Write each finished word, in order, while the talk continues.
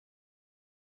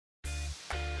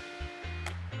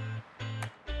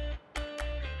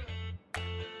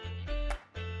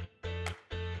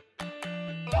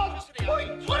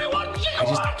I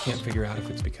just can't figure out if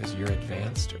it's because you're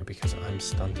advanced or because I'm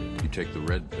stunted. You take the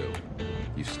red pill.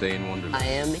 You stay in Wonderland. I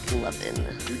am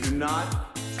McLovin. You do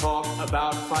not talk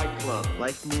about Fight Club.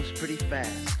 Life moves pretty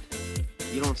fast.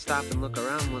 You don't stop and look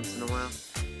around once in a while,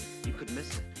 you could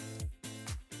miss it.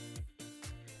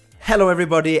 Hello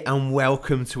everybody and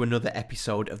welcome to another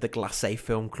episode of the Glacé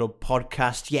Film Club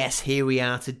podcast. Yes, here we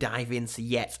are to dive into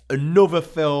yet another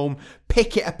film,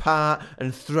 pick it apart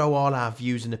and throw all our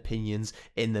views and opinions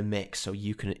in the mix so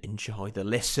you can enjoy the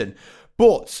listen.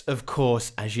 But, of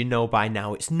course, as you know by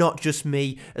now, it's not just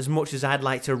me. As much as I'd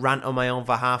like to rant on my own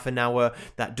for half an hour,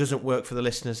 that doesn't work for the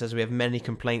listeners as we have many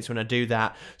complaints when I do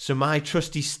that. So my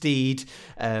trusty steed,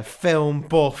 film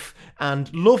buff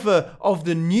and lover of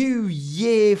the new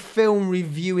year film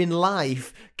reviewing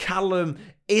life, Callum,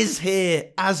 is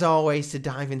here, as always, to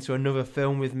dive into another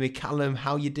film with me. Callum,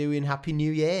 how you doing? Happy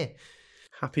New Year.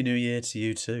 Happy New Year to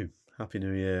you too. Happy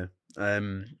New Year.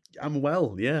 I'm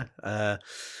well, yeah.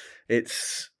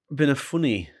 It's been a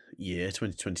funny year,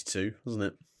 2022, hasn't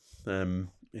it? In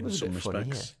some respects. Funny,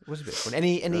 yeah. It was a bit fun.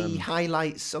 Any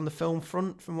highlights on the film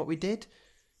front from what we did?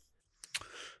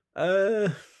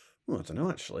 Well, I don't know,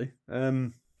 actually.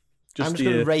 I'm just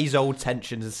going to raise old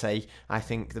tensions and say I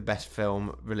think the best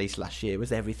film released last year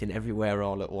was Everything Everywhere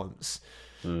All at Once.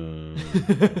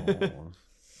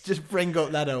 Just bring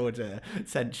up that old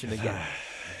tension again.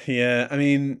 Yeah, I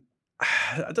mean,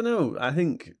 I don't know. I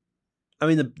think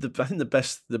the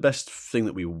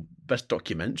best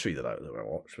documentary that I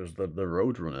watched was the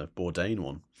Roadrunner Bourdain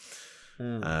one.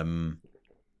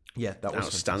 Yeah, that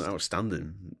was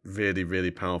outstanding. Really,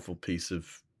 really powerful piece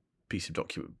of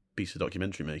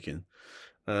documentary making.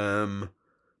 In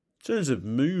terms of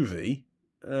movie,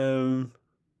 I don't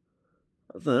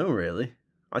know really.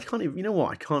 I can't even. You know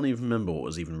what? I can't even remember what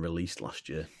was even released last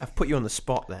year. I've put you on the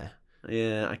spot there.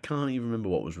 Yeah, I can't even remember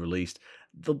what was released.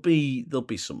 There'll be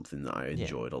something that I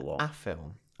enjoyed a lot. A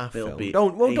film. Be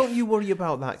Don't you worry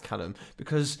about that, Callum,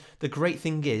 because the great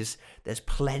thing is there's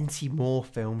plenty more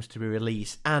films to be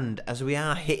released, and as we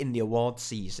are hitting the awards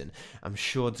season, I'm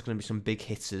sure there's going to be some big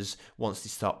hitters once they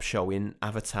stop showing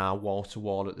Avatar wall to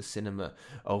wall at the cinema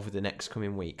over the next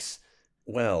coming weeks.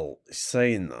 Well,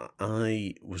 saying that,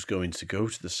 I was going to go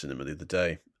to the cinema the other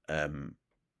day. I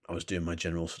was doing my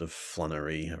general sort of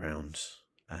flânery around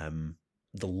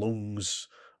the lungs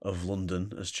of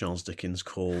London, as Charles Dickens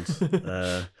called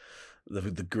the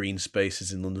green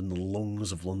spaces in London, the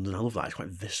lungs of London. I love that. It's quite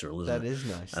visceral, isn't it? That is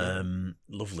nice. Yeah.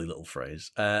 Lovely little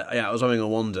phrase. I was having a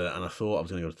wander and I thought I was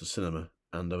going to go to the cinema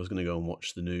and I was going to go and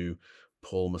watch the new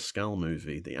Paul Mescal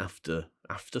movie, The After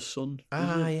Sun.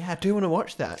 Yeah, I do want to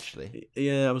watch that, actually.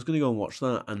 Yeah, I was going to go and watch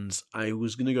that, and I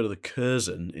was going to go to the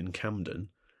Curzon in Camden,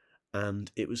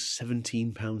 and it was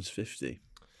 £17.50.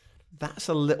 That's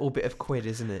a little bit of quid,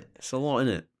 isn't it? It's a lot,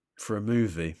 isn't it? For a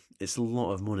movie, it's a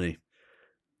lot of money.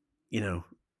 You know,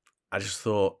 I just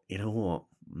thought, you know what?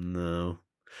 No.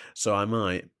 So I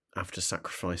might have to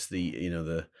sacrifice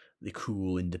the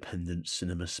cool independent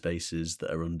cinema spaces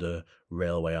that are under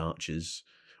railway arches,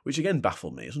 which again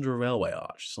baffled me. It's under a railway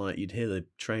arch. It's like you'd hear the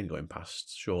train going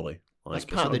past, surely. That's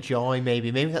part of the joy,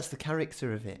 maybe. Maybe that's the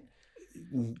character of it.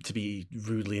 To be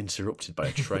rudely interrupted by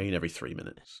a train every 3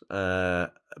 minutes.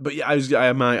 But yeah,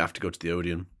 I might have to go to the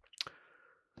Odeon.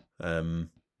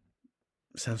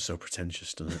 Sounds so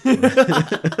pretentious, doesn't it?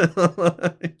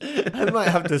 I might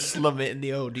have to slum it in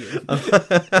the Odeon.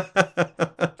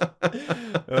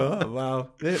 Oh,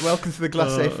 wow. Welcome to the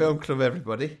Glacé Film Club,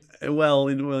 everybody.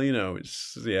 Well, you know,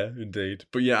 it's, yeah, indeed.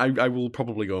 But yeah, I will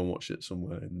probably go and watch it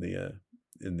somewhere in the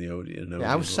Odeon.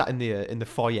 Yeah, I was sat in the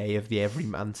foyer of the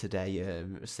Everyman today,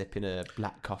 sipping a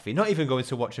black coffee. Not even going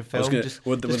to watch a film, just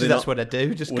because that's what I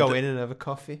do. Just go in and have a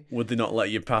coffee. Would they not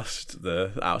let you past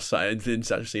the outside,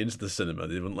 actually into the cinema?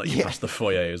 They wouldn't let you past the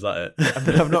foyer. Is that it?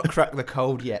 I've not cracked the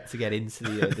code yet to get into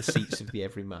the seats of the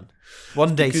Everyman.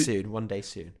 One day soon.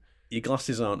 Your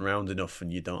glasses aren't round enough,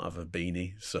 and you don't have a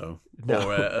beanie. So, no.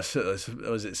 Or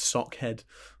is it sock head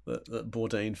that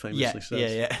Bourdain famously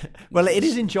says? Yeah. Well, it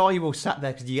is enjoyable sat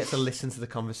there because you get to listen to the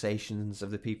conversations of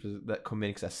the people that come in.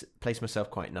 Because I place myself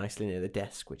quite nicely near the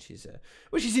desk, which is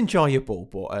enjoyable.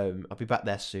 But I'll be back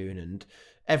there soon. And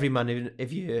Everyman,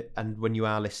 when you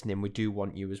are listening, we do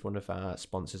want you as one of our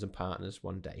sponsors and partners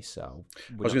one day. So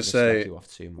we're not going to slack you off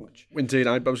too much. Indeed,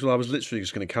 I was literally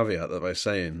just going to caveat that by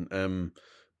saying.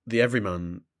 The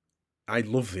Everyman, I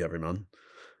love the Everyman.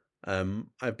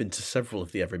 I've been to several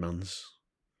of the Everymans,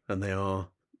 and they are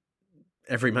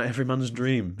every man's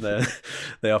dream.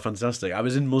 They are fantastic. I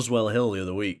was in Muswell Hill the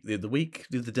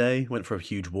other day, went for a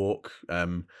huge walk,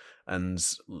 and And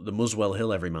the Muswell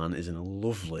Hill Everyman is in a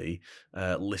lovely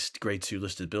Grade 2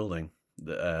 listed building.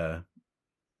 That,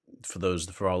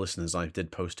 for our listeners, I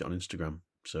did post it on Instagram.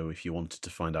 So if you wanted to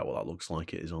find out what that looks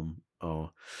like, it is on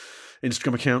our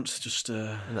Instagram account. Just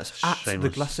and that's at the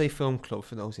Glacé Film Club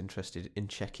for those interested in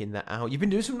checking that out. You've been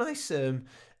doing some nice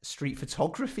street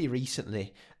photography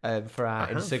recently for our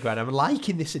Instagram. I'm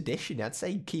liking this edition. I'd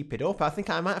say keep it up. I think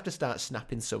I might have to start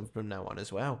snapping some from now on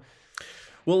as well.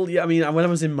 Well, yeah, I mean, when I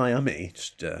was in Miami,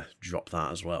 just drop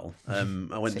that as well.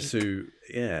 I went to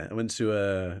there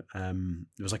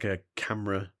was like a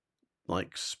camera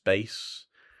like space.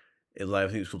 I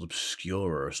think it was called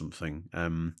Obscura or something.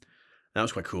 That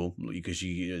was quite cool because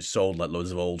you sold like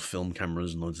loads of old film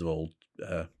cameras and loads of old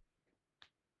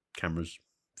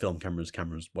film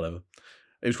cameras, whatever.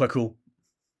 It was quite cool.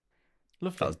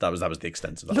 Lovely. That was the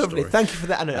extent of that Lovely. story. Thank you for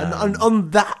that. And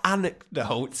on that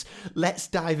anecdote, let's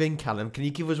dive in, Callum. Can you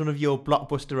give us one of your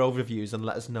blockbuster overviews and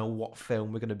let us know what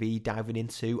film we're going to be diving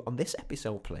into on this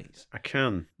episode, please? I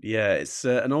can. Yeah, it's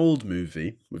an old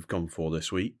movie we've gone for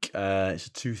this week. It's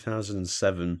a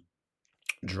 2007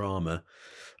 drama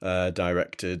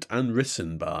directed and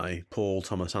written by Paul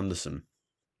Thomas Anderson.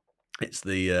 It's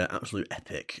the absolute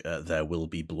epic There Will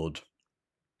Be Blood.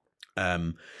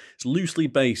 It's loosely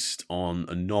based on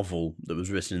a novel that was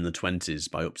written in the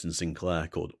 1920s by Upton Sinclair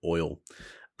called Oil,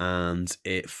 and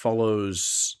it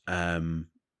follows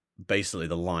basically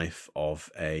the life of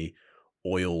a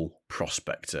oil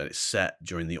prospector. It's set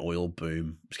during the oil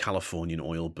boom, Californian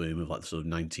oil boom of like the sort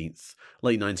of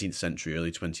late 19th century,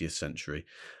 early 20th century.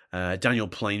 Daniel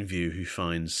Plainview, who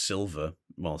finds silver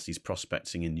whilst he's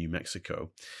prospecting in New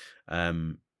Mexico,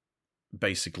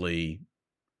 basically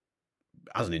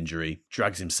has an injury,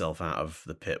 drags himself out of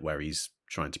the pit where he's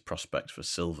trying to prospect for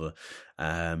silver,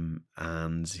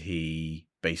 and he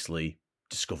basically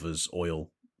discovers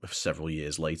oil several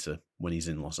years later when he's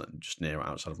in just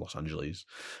outside of Los Angeles,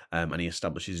 and he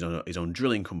establishes his own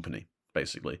drilling company,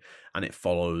 basically, and it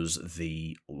follows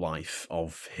the life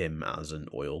of him as an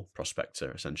oil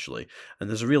prospector, essentially. And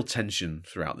there's a real tension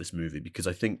throughout this movie because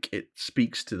I think it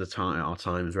speaks to our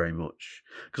times very much.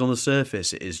 Because on the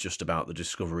surface, it is just about the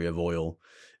discovery of oil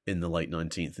in the late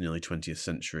 19th and early 20th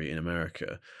century in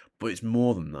America, but it's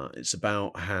more than that. It's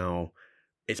about how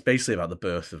it's basically about the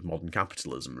birth of modern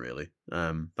capitalism, really.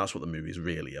 That's what the movie is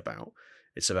really about.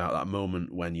 It's about that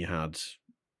moment when you had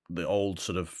the old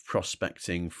sort of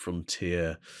prospecting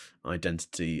frontier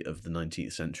identity of the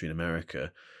 19th century in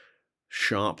America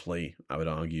sharply, I would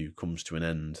argue, comes to an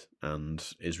end and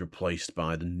is replaced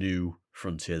by the new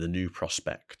frontier, the new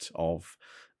prospect of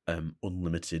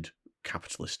unlimited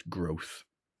capitalist growth.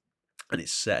 And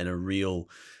it's set in a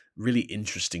really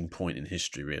interesting point in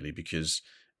history, really, because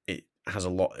it has a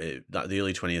lot, the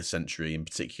early 20th century in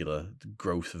particular, the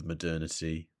growth of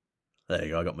modernity. There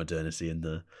you go, I got modernity in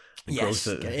there. Yes,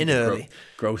 get in early.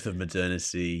 Growth of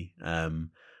modernity, the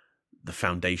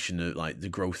foundation of like the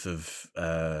growth of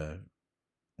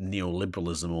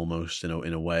neoliberalism, almost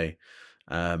in a way.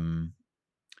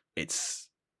 It's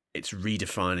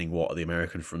redefining what the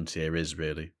American frontier is,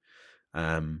 really,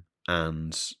 and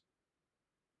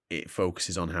it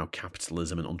focuses on how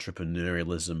capitalism and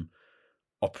entrepreneurialism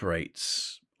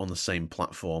operates on the same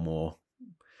platform, or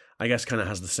I guess kind of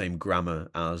has the same grammar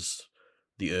as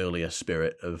the earlier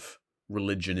spirit of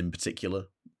religion in particular.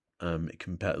 It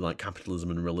compared like capitalism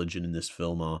and religion in this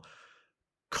film are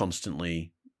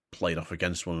constantly played off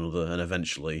against one another, and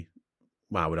eventually,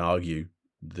 well, I would argue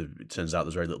it turns out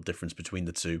there's very little difference between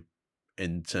the two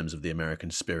in terms of the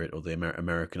American spirit or the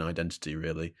American identity,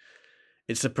 really.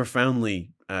 It's a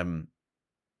profoundly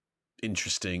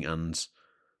interesting and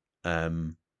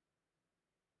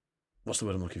what's the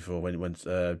word I'm looking for? When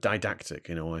didactic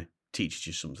in a way, teaches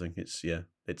you something.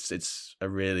 It's a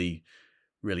really,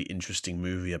 really interesting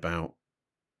movie about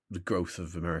the growth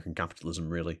of American capitalism,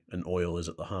 really, and oil is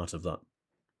at the heart of that.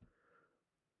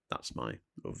 That's my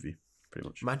overview, pretty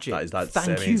much. Magic.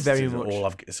 Thank you very much.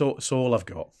 It's all I've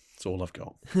got. It's all I've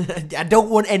got. I don't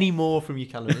want any more from you,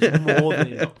 Callum. It's more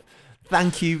than enough.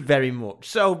 Thank you very much.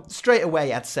 So straight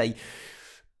away, I'd say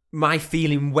my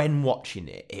feeling when watching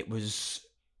it, it was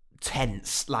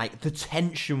tense. Like the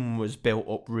tension was built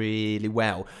up really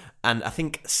well, and I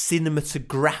think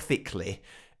cinematographically,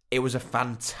 it was a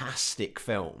fantastic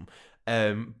film.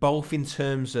 Both in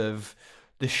terms of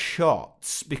the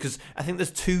shots, because I think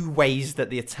there's two ways that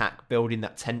the attack building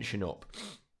that tension up.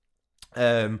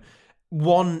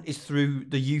 one is through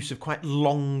the use of quite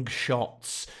long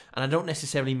shots, and I don't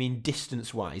necessarily mean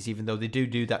distance-wise, even though they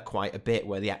do that quite a bit,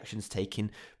 where the action's taking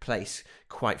place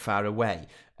quite far away,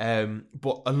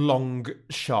 but a long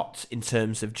shot in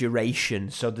terms of duration.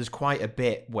 So there's quite a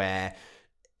bit where,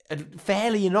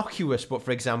 fairly innocuous, but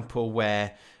for example,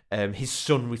 where his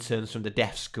son returns from the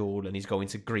deaf school and he's going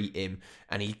to greet him,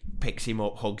 and he picks him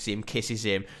up, hugs him, kisses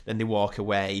him, then they walk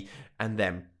away, and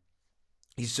then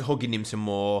he's hugging him some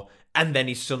more, and then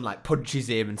his son like punches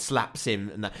him and slaps him,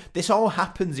 and that. This all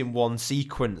happens in one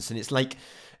sequence, and it's like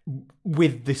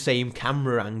with the same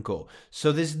camera angle.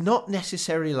 So there's not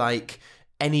necessarily like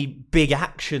any big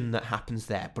action that happens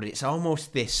there, but it's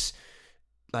almost this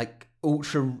like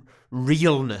ultra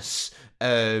realness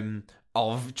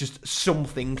of just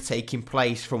something taking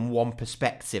place from one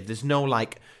perspective. There's no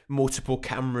like multiple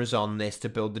cameras on this to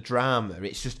build the drama.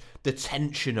 It's just the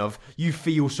tension of you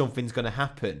feel something's going to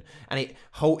happen, and it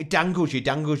dangles you,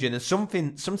 and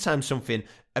then sometimes something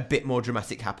a bit more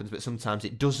dramatic happens, but sometimes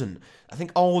it doesn't. I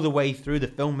think all the way through, the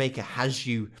filmmaker has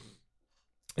you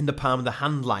in the palm of the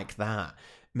hand like that,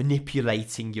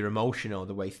 manipulating your emotion all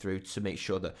the way through to make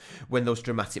sure that when those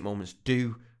dramatic moments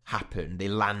do happen, they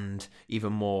land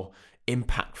even more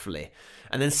impactfully.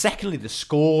 And then secondly, the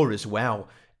score as well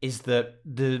is that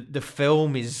the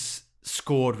film is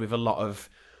scored with a lot of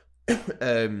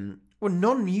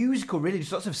non-musical, really,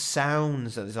 just lots of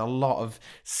sounds. There's a lot of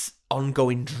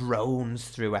ongoing drones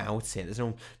throughout it. There's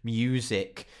no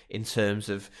music in terms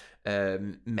of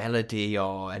melody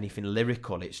or anything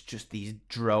lyrical. It's just these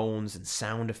drones and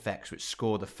sound effects which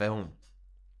score the film,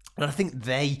 and I think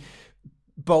they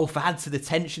both add to the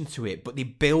tension to it, but they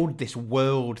build this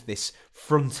world, this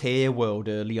frontier world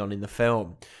early on in the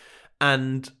film.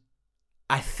 And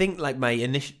I think like my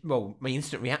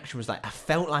instant reaction was like, I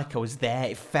felt like I was there.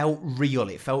 It felt real.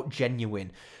 It felt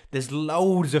genuine. There's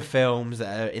loads of films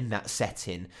that are in that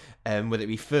setting, whether it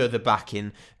be further back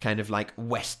in kind of like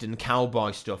Western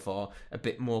cowboy stuff or a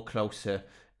bit more closer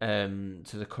to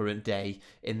the current day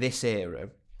in this era.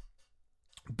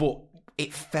 But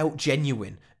it felt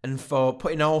genuine. And for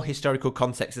putting all historical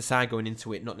context aside, going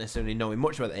into it, not necessarily knowing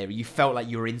much about the area, you felt like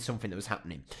you were in something that was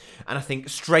happening. And I think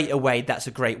straight away, that's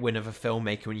a great win of a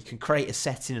filmmaker, when you can create a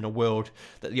setting and a world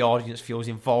that the audience feels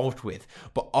involved with,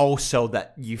 but also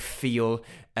that you feel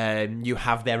you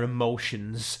have their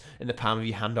emotions in the palm of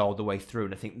your hand all the way through.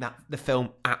 And I think that the film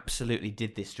absolutely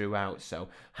did this throughout. So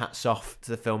hats off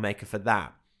to the filmmaker for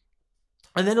that.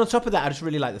 And then on top of that, I just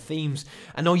really like the themes.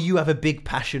 I know you have a big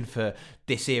passion for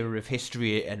this era of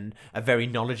history and are very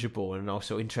knowledgeable and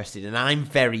also interested. And I'm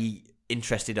very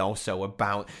interested also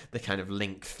about the kind of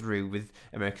link through with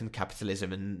American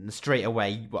capitalism. And straight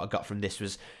away, what I got from this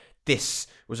was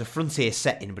a frontier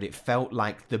setting, but it felt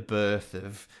like the birth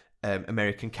of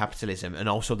American capitalism, and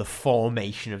also the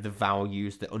formation of the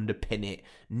values that underpin it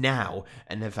now,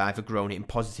 and have either grown it in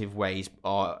positive ways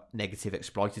or negative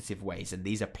exploitative ways. And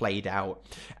these are played out,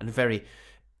 and very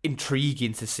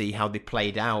intriguing to see how they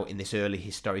played out in this early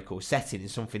historical setting,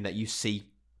 is something that you see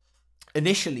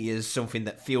initially as something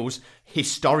that feels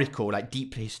historical, like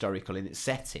deeply historical in its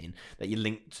setting, that you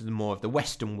link to the more of the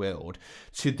Western world,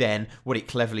 to then what it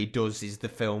cleverly does is the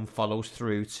film follows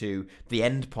through to the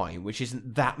end point, which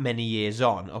isn't that many years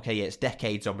on. Okay, yeah, it's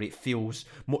decades on, but it feels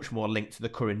much more linked to the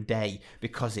current day,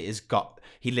 because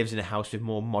he lives in a house with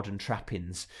more modern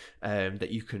trappings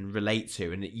that you can relate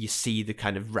to, and you see the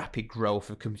kind of rapid growth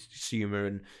of consumer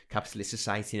and capitalist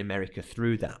society in America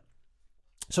through that.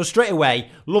 So straight away,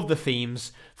 love the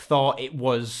themes, thought it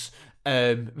was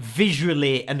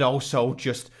visually and also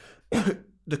just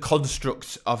the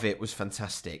construct of it was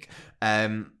fantastic.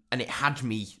 And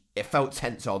it felt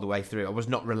tense all the way through. I was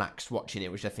not relaxed watching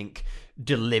it, which I think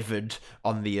delivered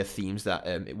on the themes that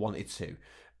it wanted to.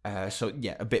 So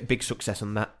yeah, a big success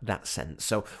on that sense.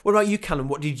 So what about you, Callum?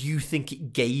 What did you think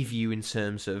it gave you in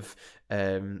terms of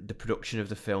the production of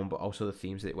the film, but also the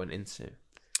themes that it went into?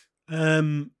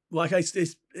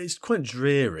 It's quite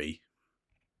dreary.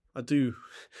 I do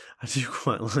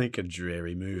quite like a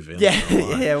dreary movie.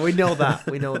 Yeah, we know that.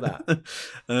 We know that.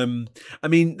 I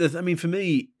mean, for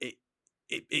me,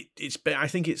 it's. I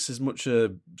think it's as much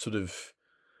a sort of.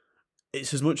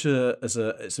 It's as much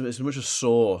a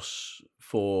source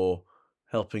for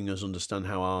helping us understand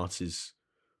how art is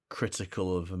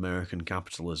critical of American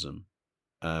capitalism,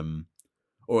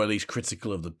 or at least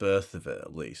critical of the birth of it,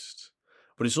 at least.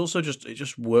 But it's also it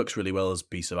just works really well as a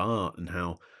piece of art, and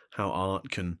how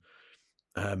art can,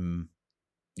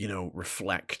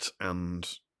 reflect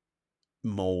and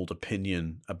mold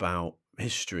opinion about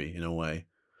history in a way.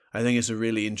 I think it's a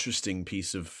really interesting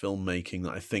piece of filmmaking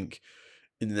that I think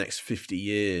in the next 50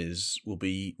 years will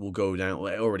go down.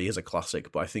 Well, it already is a classic,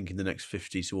 but I think in the next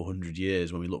 50 to 100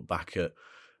 years, when we look back at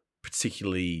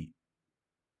particularly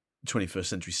 21st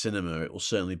century cinema, it will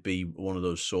certainly be one of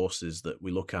those sources that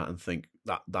we look at and think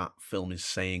that that film is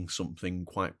saying something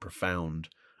quite profound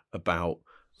about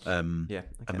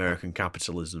American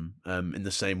capitalism. In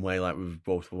the same way, like we've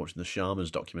both watching the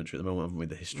Sharma's documentary at the moment, haven't we?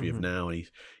 The History of Now, and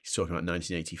he's talking about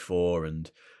 1984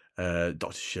 and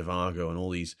Dr. Zhivago and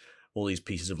all these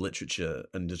pieces of literature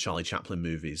and the Charlie Chaplin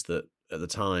movies that at the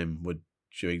time were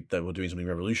doing something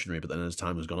revolutionary, but then as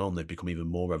time has gone on, they've become even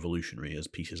more revolutionary as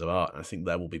pieces of art. And I think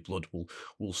There Will Be Blood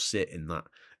will sit in that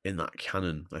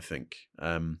canon, I think,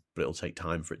 but it'll take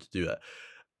time for it to do that.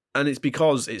 And it's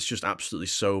because it's just absolutely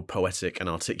so poetic and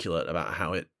articulate about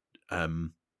how it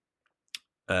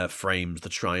frames the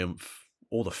triumph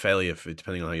or the failure,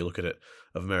 depending on how you look at it,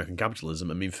 of American capitalism.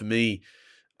 I mean, for me,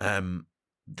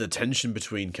 the tension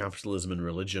between capitalism and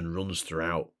religion runs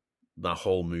throughout that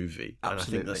whole movie.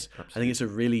 Absolutely. And I think it's a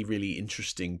really, really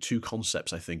interesting two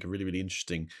concepts. I think are really, really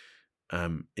interesting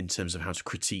in terms of how to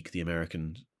critique the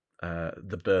American,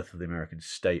 the birth of the American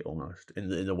state, almost in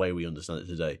the way we understand it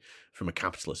today from a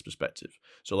capitalist perspective.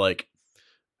 So, like,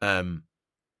 in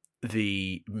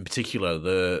particular,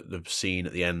 the scene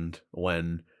at the end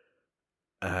when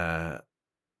the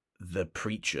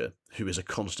preacher, who is a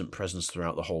constant presence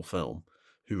throughout the whole film,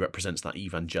 who represents that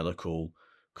evangelical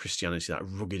Christianity, that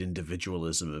rugged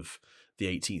individualism of the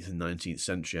 18th and 19th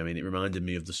century. I mean, it reminded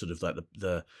me of the sort of like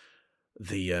the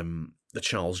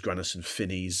Charles Grandison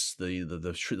Finneys,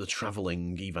 the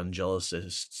traveling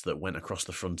evangelicists that went across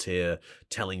the frontier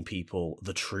telling people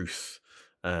the truth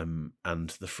and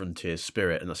the frontier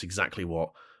spirit, and that's exactly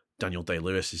what Daniel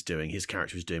Day-Lewis is doing. His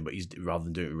character is doing, but he's rather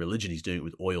than doing it with religion, he's doing it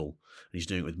with oil, and he's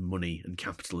doing it with money and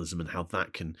capitalism, and how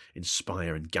that can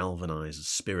inspire and galvanize a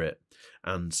spirit.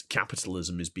 And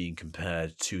capitalism is being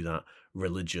compared to that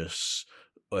religious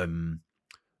sort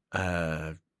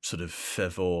of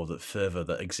fervor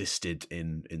that existed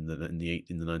in the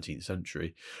 19th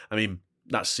century. I mean,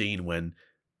 that scene when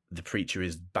the preacher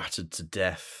is battered to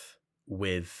death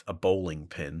with a bowling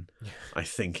pin, I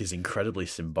think is incredibly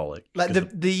symbolic. Like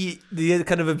the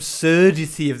kind of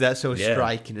absurdity of that so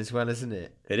striking as well, isn't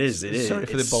it? It is. Sorry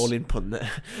for the bowling pun there.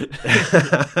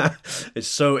 It's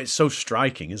so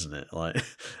striking, isn't it? Like,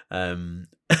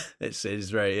 it's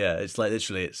very It's like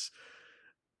literally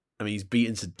I mean, he's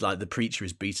beaten to, like, the preacher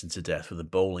is beaten to death with a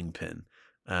bowling pin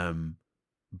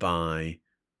by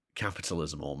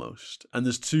capitalism almost. And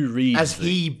there's two reasons. As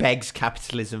he begs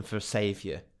capitalism for a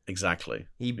saviour. Exactly.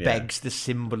 He begs the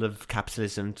symbol of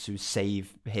capitalism to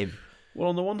save him. Well,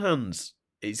 on the one hand,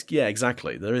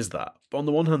 exactly. There is that. But on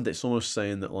the one hand, it's almost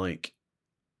saying that, like,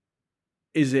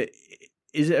 is it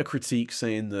a critique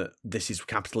saying that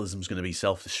capitalism is going to be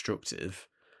self-destructive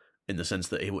in the sense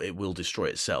that it will destroy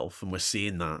itself? And we're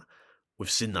seeing that. We've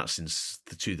seen that since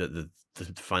the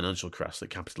financial crash,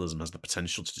 that capitalism has the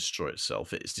potential to destroy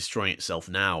itself. It's destroying itself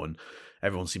now, and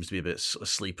everyone seems to be a bit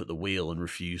asleep at the wheel and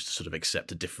refuse to sort of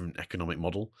accept a different economic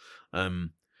model. And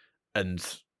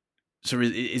so,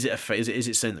 is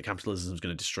it saying that capitalism is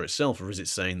going to destroy itself, or is it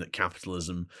saying that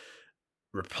capitalism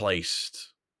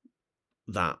replaced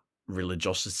that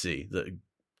religiosity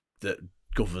that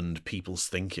governed people's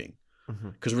thinking?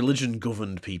 Because religion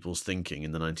governed people's thinking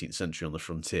in the 19th century on the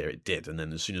frontier. It did. And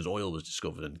then as soon as oil was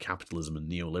discovered and capitalism and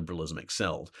neoliberalism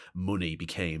excelled, money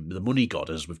became the money god,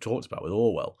 as we've talked about with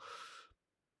Orwell.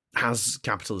 Has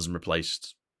capitalism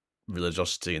replaced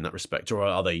religiosity in that respect, or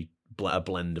are they a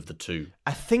blend of the two?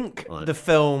 I think the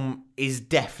film is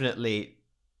definitely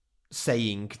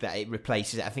saying that it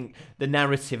replaces it. I think the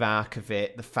narrative arc of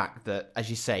it, the fact that, as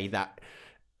you say, that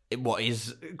what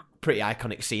is a pretty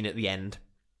iconic scene at the end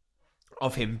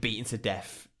of him beating to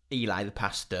death Eli the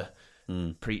pastor,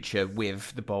 preacher,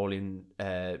 with the bowling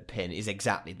pin is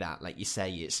exactly that. Like you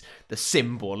say, it's the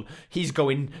symbol. He's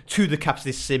going to the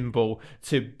capitalist symbol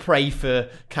to pray for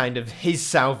kind of his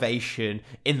salvation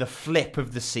in the flip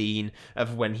of the scene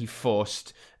of when he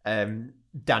forced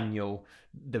Daniel,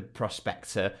 the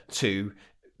prospector, to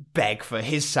beg for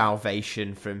his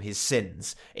salvation from his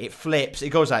sins. It flips, it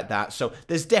goes like that. So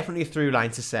there's definitely a through line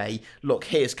to say, look,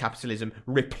 here's capitalism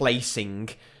replacing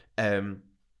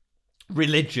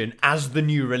religion as the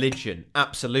new religion.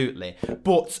 Absolutely.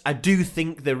 But I do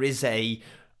think there is a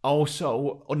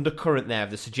also undercurrent there of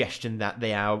the suggestion that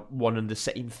they are one and the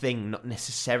same thing, not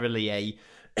necessarily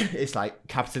it's like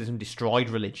capitalism destroyed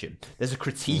religion. There's a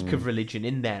critique of religion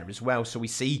in there as well. So we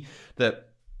see that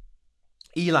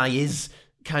Eli is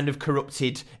kind of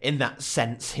corrupted in that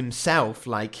sense himself.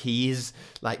 Like, he is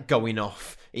like going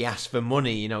off he asks for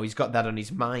money. He's got that on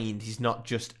his mind. He's not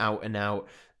just out and out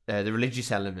the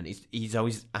religious element. He's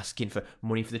always asking for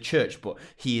money for the church, but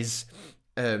he is.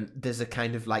 There's a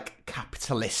kind of like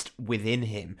capitalist within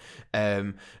him.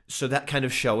 So that kind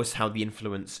of shows how the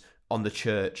influence on the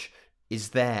church is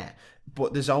there.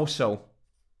 But there's also,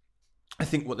 I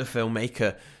think, what the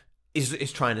filmmaker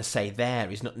is trying to say there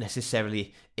is not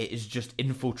necessarily it is just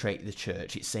infiltrate the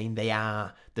church. It's saying they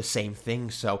are the same thing.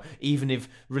 So even if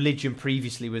religion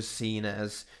previously was seen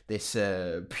as this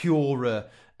purer,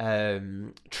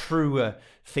 truer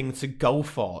thing to go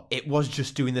for, it was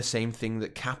just doing the same thing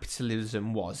that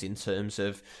capitalism was in terms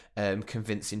of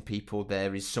convincing people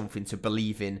there is something to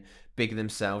believe in bigger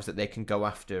themselves that they can go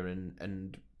after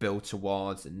and build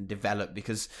towards and develop.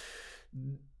 Because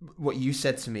what you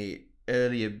said to me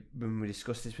earlier when we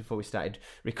discussed this before we started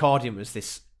recording was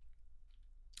this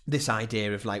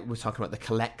idea of like we're talking about the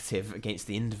collective against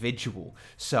the individual.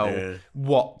 So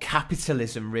what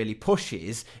capitalism really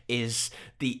pushes is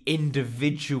the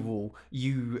individual.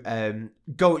 You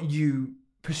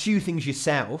pursue things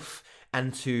yourself,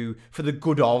 and for the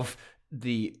good of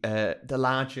the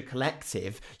larger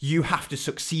collective, you have to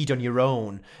succeed on your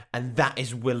own, and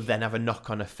that will then have a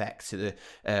knock-on effect to the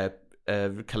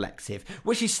collective,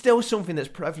 which is still something that's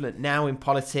prevalent now in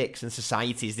politics and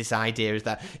societies. This idea is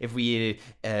that if we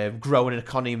grow an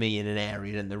economy in an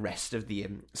area, then the rest of the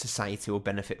society will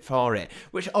benefit for it,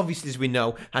 which obviously, as we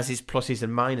know, has its pluses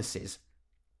and minuses.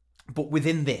 But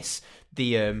within this,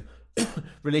 the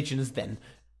religions then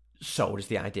sold as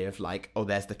the idea of like, oh,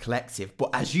 there's the collective. But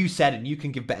as you said, and you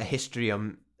can give better history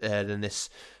on this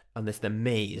than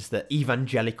me, is that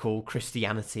evangelical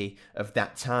Christianity of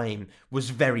that time was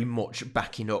very much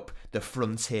backing up the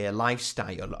frontier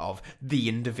lifestyle of the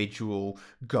individual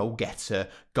go-getter,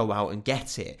 go out and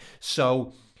get it.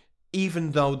 So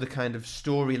even though the kind of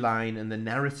storyline and the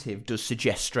narrative does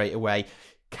suggest straight away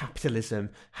capitalism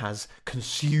has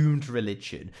consumed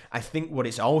religion, I think what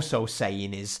it's also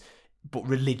saying is, but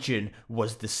religion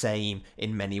was the same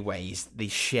in many ways. They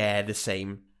share the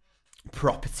same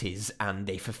properties and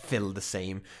they fulfill the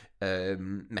same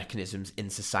mechanisms in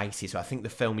society. So I think the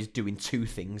film is doing two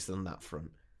things on that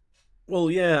front.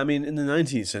 Well, yeah, I mean, in the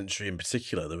 19th century in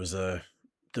particular, there was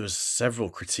several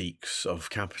critiques of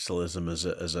capitalism as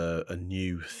a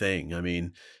new thing. I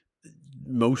mean,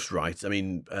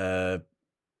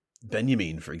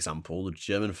 Benjamin, for example, the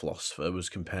German philosopher, was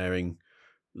comparing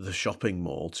the shopping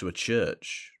mall to a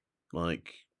church.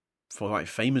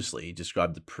 Famously, he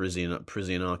described the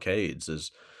Parisian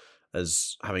arcades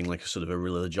as having like a sort of a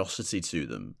religiosity to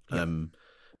them. Yeah.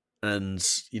 And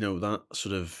that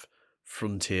sort of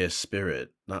frontier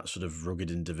spirit, that sort of rugged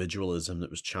individualism that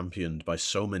was championed by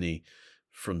so many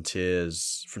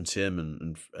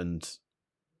frontiermen and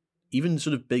even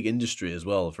sort of big industry as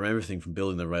well, from everything from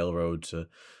building the railroad to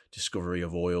discovery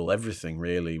of oil, everything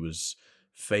really was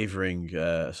favouring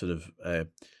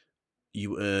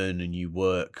you earn and you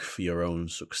work for your own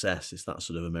success. It's that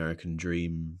sort of American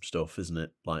dream stuff, isn't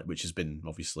it? Like, which has been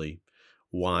obviously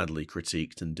widely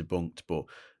critiqued and debunked, but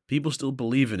people still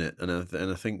believe in it. And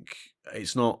I think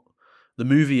it's not the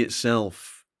movie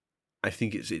itself. I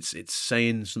think it's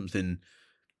saying something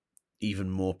even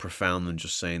more profound than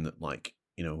just saying that, like,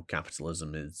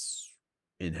 capitalism is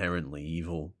inherently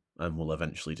evil and will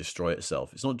eventually destroy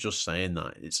itself. It's not just saying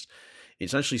that. It's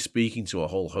actually speaking to a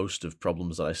whole host of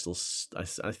problems that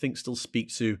I think still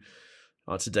speak to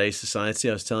our today's society.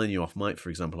 I was telling you off mic,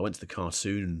 for example, I went to the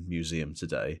Cartoon Museum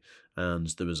today, and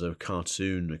there was a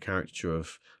caricature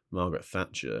of Margaret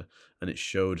Thatcher, and it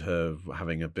showed her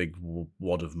having a big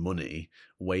wad of money,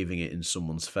 waving it in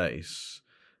someone's face,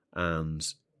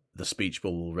 and the speech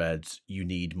bubble read, "You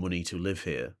need money to live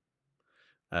here."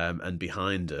 And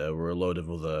behind her were a load of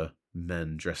other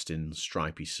men dressed in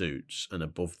stripy suits, and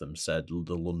above them said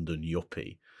the London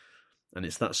Yuppie. And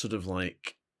it's that sort of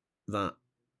like, that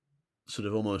sort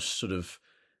of almost sort of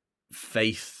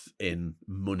faith in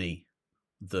money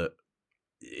that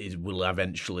it will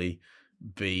eventually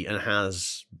be and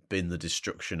has been the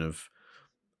destruction of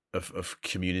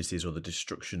communities, or the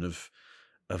destruction of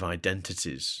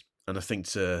identities. And I think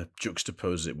to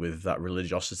juxtapose it with that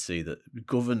religiosity that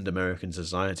governed American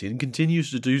society and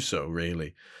continues to do so,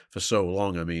 really, for so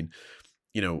long. I mean,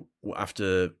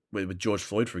 after with George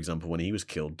Floyd, for example, when he was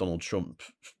killed, Donald Trump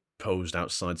posed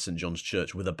outside St. John's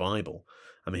Church with a Bible.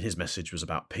 I mean, his message was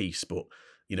about peace, but,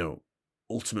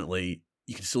 ultimately,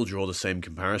 you can still draw the same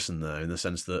comparison there, in the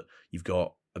sense that you've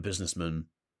got a businessman,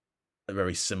 a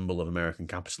very symbol of American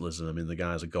capitalism. I mean, the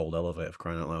guy has a gold elevator, for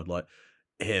crying out loud, like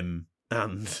him,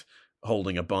 and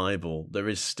holding a Bible, there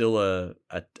is still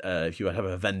if you have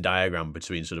a Venn diagram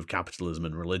between sort of capitalism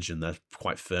and religion, they're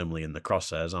quite firmly in the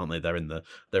crosshairs, aren't they?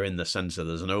 They're in the center.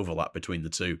 There's an overlap between the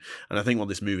two, and I think what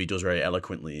this movie does very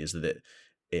eloquently is that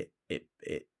it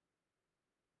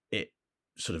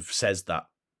sort of says that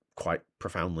quite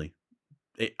profoundly.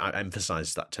 I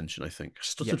emphasised that tension. I think I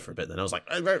stuttered for a bit. Then I was like,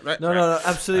 no,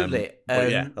 absolutely. But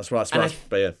yeah, that's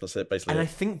it basically. And I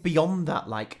think beyond that,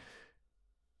 like,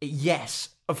 yes,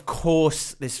 of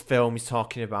course, this film is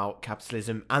talking about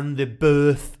capitalism and the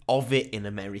birth of it in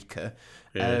America.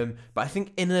 Yeah. But I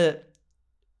think in a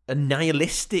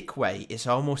nihilistic way, it's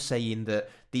almost saying that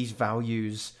these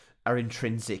values are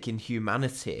intrinsic in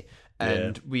humanity.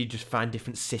 And we just find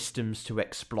different systems to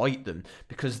exploit them,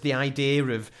 because the idea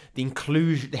of the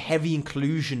heavy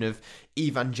inclusion of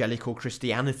evangelical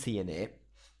Christianity in it,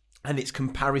 and its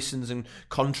comparisons and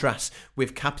contrasts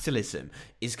with capitalism,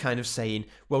 is kind of saying,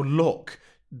 well, look,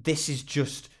 this is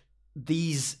just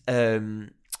these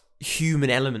human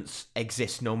elements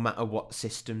exist no matter what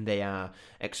system they are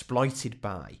exploited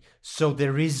by. So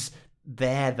there is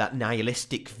that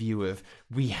nihilistic view of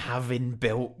we have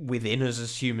inbuilt within us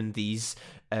as human these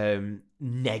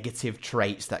negative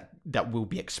traits that will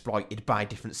be exploited by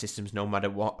different systems no matter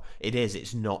what it is.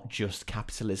 It's not just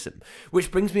capitalism, which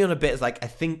brings me on a bit as, like, I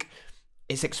think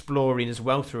it's exploring as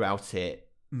well throughout it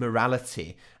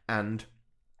morality and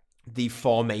the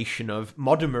formation of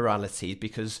modern morality,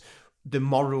 because the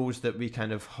morals that we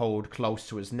kind of hold close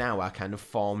to us now are kind of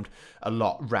formed a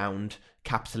lot round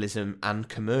capitalism and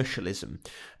commercialism.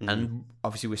 And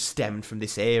obviously we're stemmed from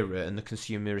this era and the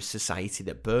consumerist society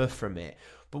that birthed from it.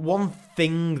 But one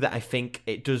thing that I think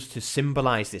it does to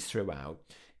symbolise this throughout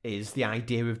is the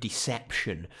idea of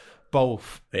deception,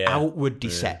 both outward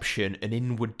deception and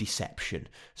inward deception.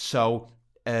 So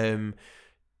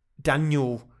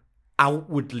Daniel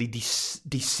outwardly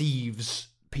deceives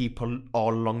people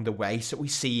all along the way. So we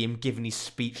see him giving his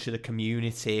speech to the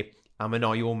community. I'm an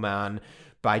oil man.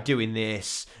 By doing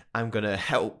this, I'm going to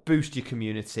help boost your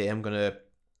community. I'm going to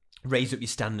raise up your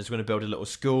standards. We're going to build a little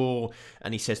school.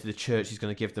 And he says to the church he's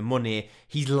going to give them money.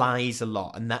 He lies a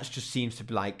lot. And that just seems to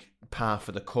be like par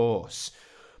for the course.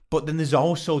 But then there's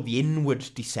also the inward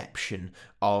deception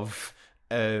of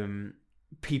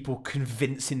people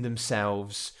convincing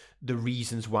themselves the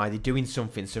reasons why they're doing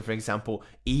something. So, for example,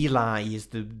 Eli is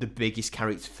the biggest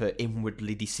character for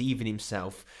inwardly deceiving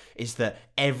himself, is that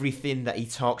everything that he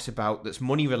talks about that's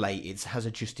money related has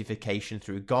a justification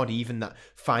through God. Even that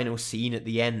final scene at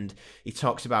the end, he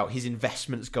talks about his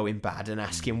investments going bad and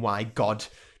asking why God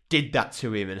did that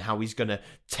to him and how he's going to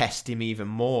test him even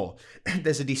more.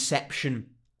 There's a deception,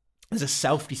 there's a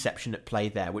self-deception at play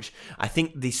there, which I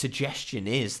think the suggestion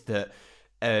is that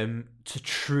to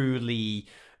truly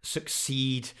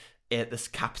succeed at this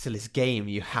capitalist game,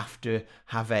 you have to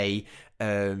have an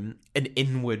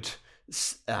inward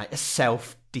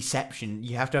self-deception.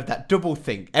 You have to have that double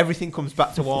think. Everything comes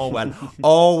back to Orwell.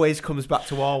 Always comes back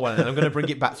to Orwell. And I'm going to bring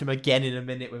it back to him again in a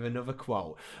minute with another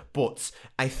quote. But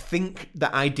I think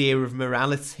the idea of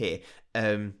morality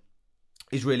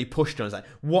is really pushed on. It's like,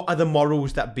 what are the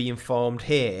morals that are being formed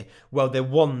here? Well, they're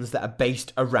ones that are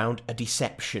based around a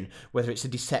deception, whether it's a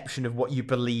deception of what you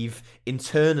believe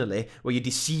internally, where you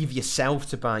deceive yourself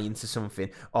to buy into something,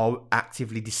 or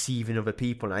actively deceiving other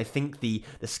people. And I think the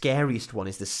scariest one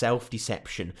is the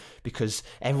self-deception, because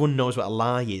everyone knows what a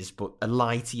lie is, but a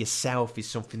lie to yourself is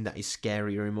something that is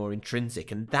scarier and more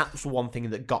intrinsic. And that's one thing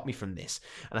that got me from this.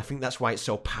 And I think that's why it's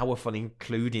so powerful,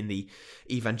 including the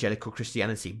evangelical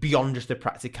Christianity, beyond just the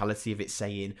practicality of it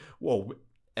saying, well,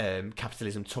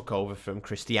 capitalism took over from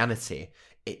Christianity.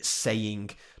 It's saying,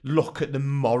 look at the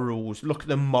morals, look at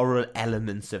the moral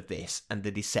elements of this and the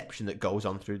deception that goes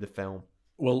on through the film.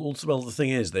 Well, the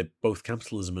thing is, they're both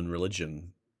capitalism and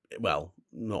religion. Well,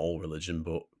 not all religion,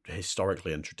 but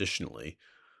historically and traditionally,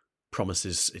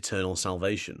 promises eternal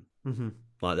salvation. Mm-hmm.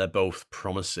 Like, they're both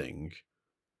promising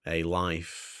a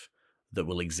life that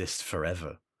will exist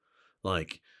forever.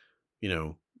 Like, you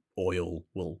know, oil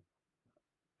will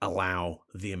allow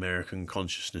the American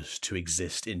consciousness to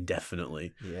exist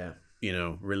indefinitely. Yeah. You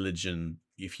know, religion,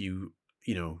 if you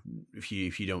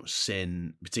don't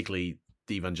sin, particularly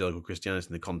the evangelical Christianity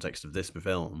in the context of this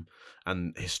film,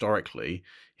 and historically,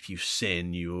 if you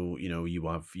sin, you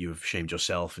have shamed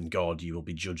yourself and God, you will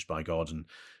be judged by God. And,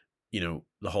 you know,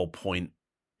 the whole point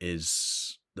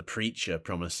is the preacher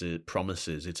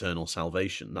promises eternal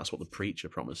salvation. That's what the preacher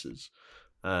promises.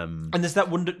 And there's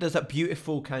that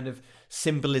beautiful kind of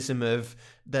symbolism of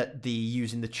that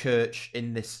using the church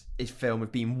in this film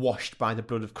of being washed by the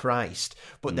blood of Christ,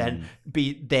 but then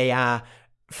they are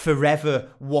forever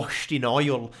washed in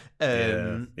oil.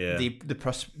 Yeah.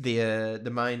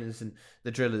 The miners and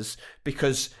the drillers,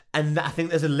 and I think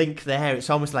there's a link there. It's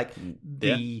almost like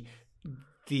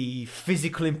the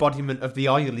physical embodiment of the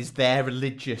oil is their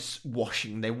religious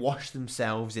washing. They wash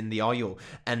themselves in the oil,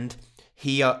 and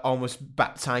he almost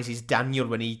baptizes Daniel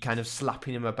when he kind of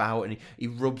slapping him about, and he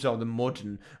rubs all the mud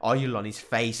and oil on his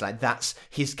face. Like, that's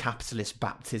his capitalist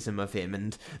baptism of him,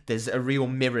 and there's a real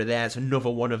mirror there. It's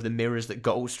another one of the mirrors that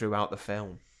goes throughout the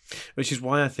film. Which is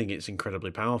why I think it's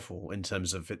incredibly powerful in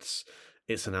terms of its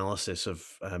analysis of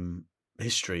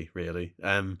history, really.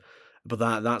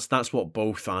 But that's what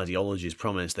both ideologies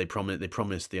promise. They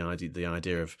promise the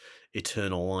idea of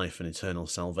eternal life and eternal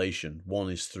salvation. One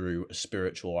is through a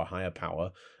spiritual or higher power,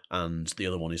 and the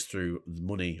other one is through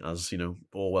money, as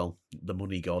Orwell, the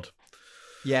money god.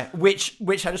 Yeah, which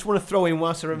I just want to throw in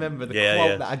whilst I remember the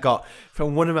quote that I got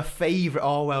from one of my favourite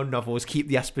Orwell novels, Keep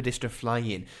the Aspidistra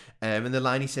Flying, and the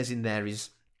line he says in there is,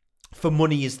 For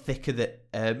money is thicker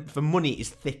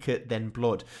than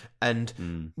blood.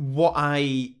 And what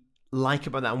I like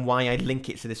about that and why I link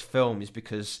it to this film is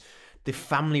because the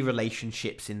family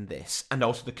relationships in this and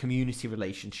also the community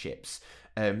relationships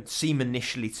seem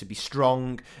initially to be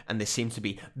strong, and they seem to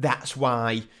be, that's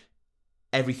why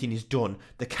everything is done.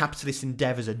 The capitalist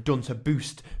endeavours are done to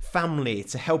boost family,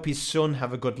 to help his son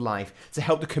have a good life, to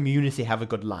help the community have a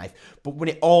good life. But when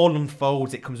it all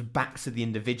unfolds, it comes back to the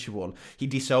individual. He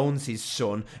disowns his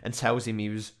son and tells him he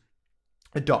was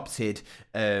adopted.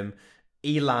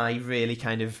 Eli really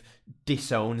kind of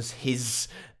disowns his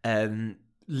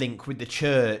link with the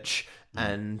church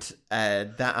and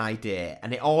that idea,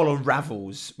 and it all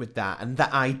unravels with that, and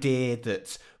that idea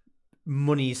that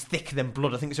money is thicker than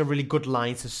blood. I think it's a really good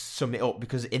line to sum it up,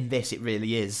 because in this it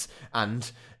really is,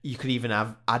 and you could even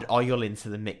add oil into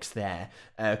the mix there,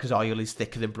 because oil is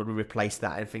thicker than blood. We replace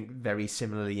that, I think, very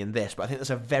similarly in this, but I think that's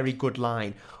a very good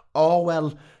line.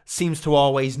 Orwell seems to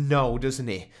always know, doesn't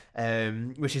he?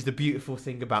 Which is the beautiful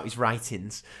thing about his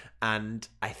writings, and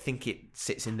I think it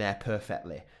sits in there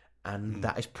perfectly. And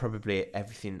that is probably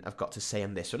everything I've got to say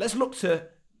on this. So let's look to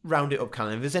round it up,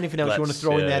 Callum. If there's anything else you want to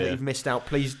throw in there that you've missed out,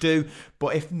 please do.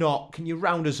 But if not, can you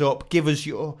round us up, give us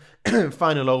your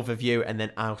final overview, and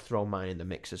then I'll throw mine in the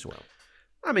mix as well.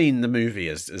 I mean, the movie,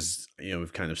 as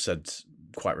we've kind of said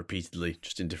quite repeatedly,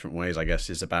 just in different ways, I guess,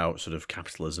 is about sort of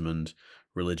capitalism and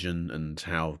religion, and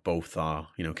how both are,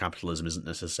 capitalism isn't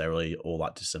necessarily all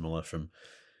that dissimilar from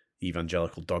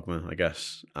evangelical dogma, I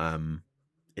guess.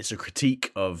 It's a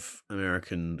critique of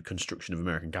American construction of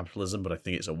American capitalism, but I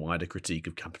think it's a wider critique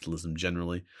of capitalism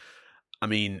generally. I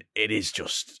mean, it is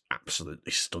just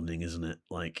absolutely stunning, isn't it?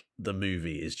 Like, the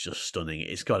movie is just stunning.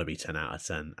 It's got to be 10 out of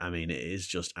 10. I mean, it is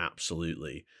just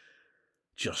absolutely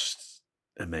just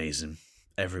amazing.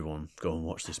 Everyone, go and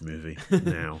watch this movie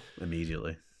now,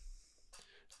 immediately.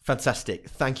 Fantastic.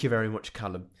 Thank you very much,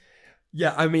 Callum.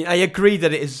 Yeah, I mean, I agree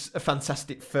that it is a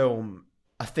fantastic film.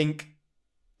 I think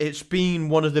it's been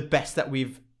one of the best that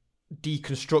we've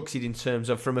deconstructed in terms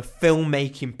of, from a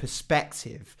filmmaking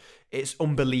perspective, it's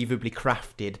unbelievably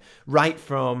crafted. Right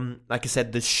from, like I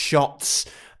said, the shots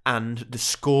and the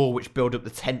score, which build up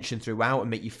the tension throughout and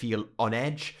make you feel on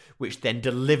edge, which then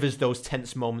delivers those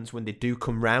tense moments when they do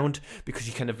come round, because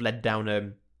you kind of led down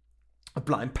a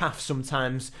blind path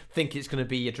sometimes, think it's going to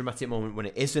be a dramatic moment when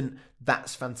it isn't.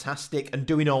 That's fantastic. And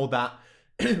doing all that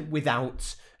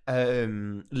without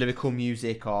lyrical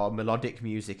music or melodic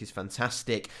music is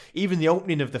fantastic. Even the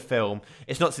opening of the film,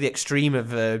 it's not to the extreme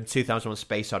of 2001: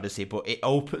 Space Odyssey, but it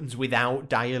opens without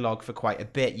dialogue for quite a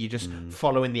bit. You're just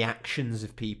following the actions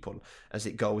of people as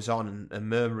it goes on, and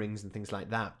murmurings and things like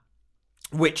that.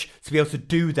 Which, to be able to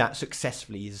do that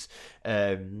successfully is,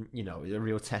 a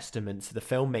real testament to the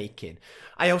filmmaking.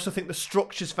 I also think the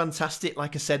structure's fantastic.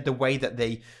 Like I said, the way that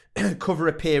they cover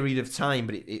a period of time,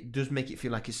 but it does make it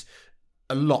feel like it's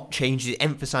a lot changes. It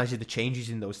emphasises the changes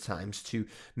in those times to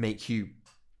make you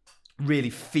really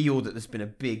feel that there's been a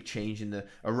big change in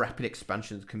a rapid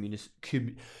expansion of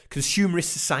the consumerist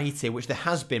society, which there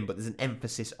has been, but there's an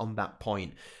emphasis on that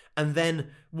point. And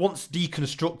then once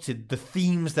deconstructed, the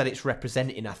themes that it's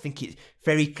representing, I think it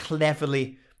very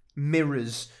cleverly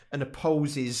mirrors and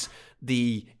opposes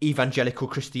the evangelical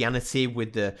Christianity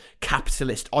with the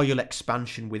capitalist oil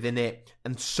expansion within it.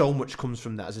 And so much comes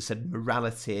from that, as I said,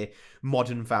 morality,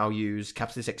 modern values,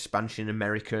 capitalist expansion in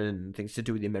America, and things to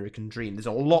do with the American dream. There's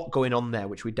a lot going on there,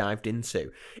 which we dived into.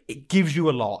 It gives you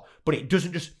a lot, but it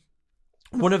doesn't just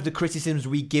one of the criticisms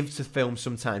we give to films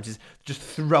sometimes is just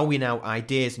throwing out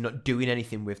ideas and not doing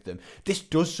anything with them. This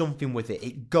does something with it.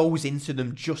 It goes into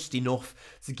them just enough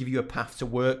to give you a path to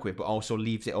work with, but also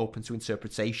leaves it open to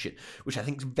interpretation, which I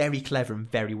think is very clever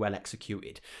and very well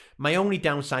executed. My only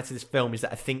downside to this film is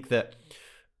that I think that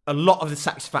a lot of the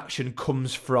satisfaction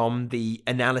comes from the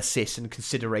analysis and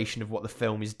consideration of what the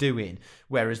film is doing,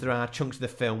 whereas there are chunks of the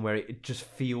film where it just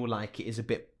feel like it is a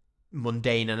bit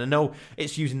mundane, and I know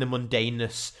it's using the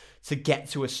mundaneness to get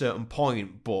to a certain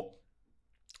point, but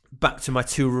back to my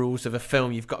 2 rules of a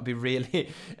film, you've got to be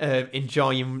really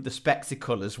enjoying the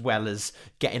spectacle as well as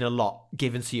getting a lot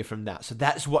given to you from that. So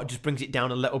that's what just brings it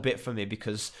down a little bit for me,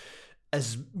 because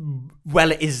as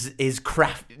well it is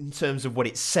craft in terms of what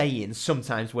it's saying,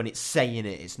 sometimes when it's saying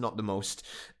it, it's not the most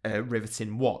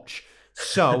riveting watch.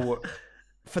 So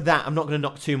for that, I'm not going to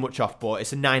knock too much off, but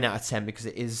it's a 9 out of 10 because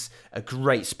it is a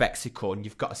great spectacle, and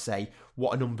you've got to say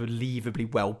what an unbelievably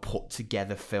well put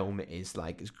together film it is.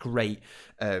 Like, it's great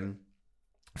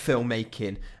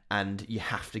filmmaking, and you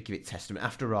have to give it testament.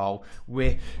 After all,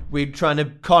 we're trying to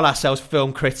call ourselves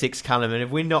film critics, Callum, and if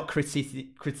we're not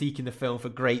critiquing the film for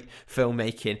great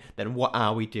filmmaking, then what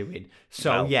are we doing?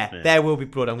 So yeah, There Will Be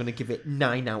Blood, I'm going to give it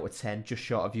 9 out of 10, just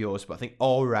short of yours, but I think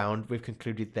all round we've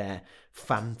concluded there,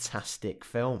 fantastic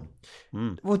film.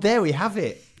 Well, there we have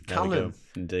it. Callum, there we go.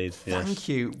 Indeed, yes. Thank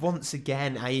you once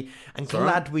again. I'm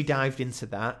glad we dived into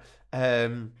that.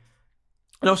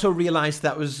 And also realised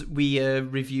that we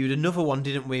reviewed another one,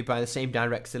 didn't we, by the same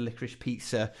director, Licorice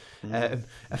Pizza,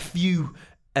 a few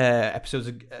episodes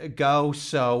ago.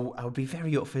 So I'll be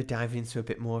very up for diving into a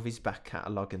bit more of his back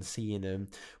catalogue and seeing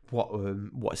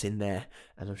what's in there.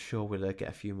 And I'm sure we'll get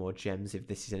a few more gems if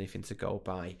this is anything to go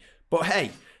by. But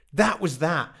hey, that was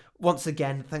that. Once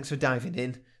again, thanks for diving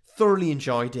in. Thoroughly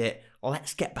enjoyed it.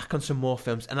 Let's get back on some more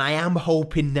films. And I am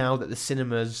hoping now that the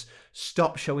cinemas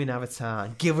stop showing Avatar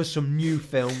and give us some new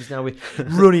films. Now we're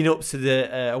running up to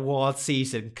the award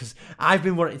season, because I've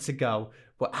been wanting to go,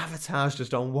 but Avatar's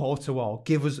just on wall to wall.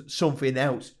 Give us something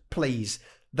else, please.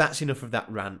 That's enough of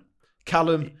that rant.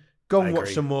 Callum, go and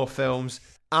watch some more films.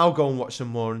 I'll go and watch some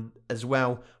more as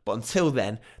well. But until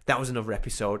then, that was another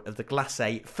episode of the Glass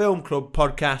 8 Film Club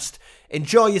podcast.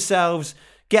 Enjoy yourselves.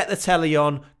 Get the telly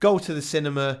on. Go to the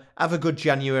cinema. Have a good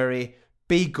January.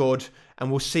 Be good.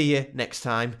 And we'll see you next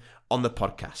time on the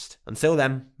podcast. Until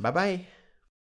then, bye-bye.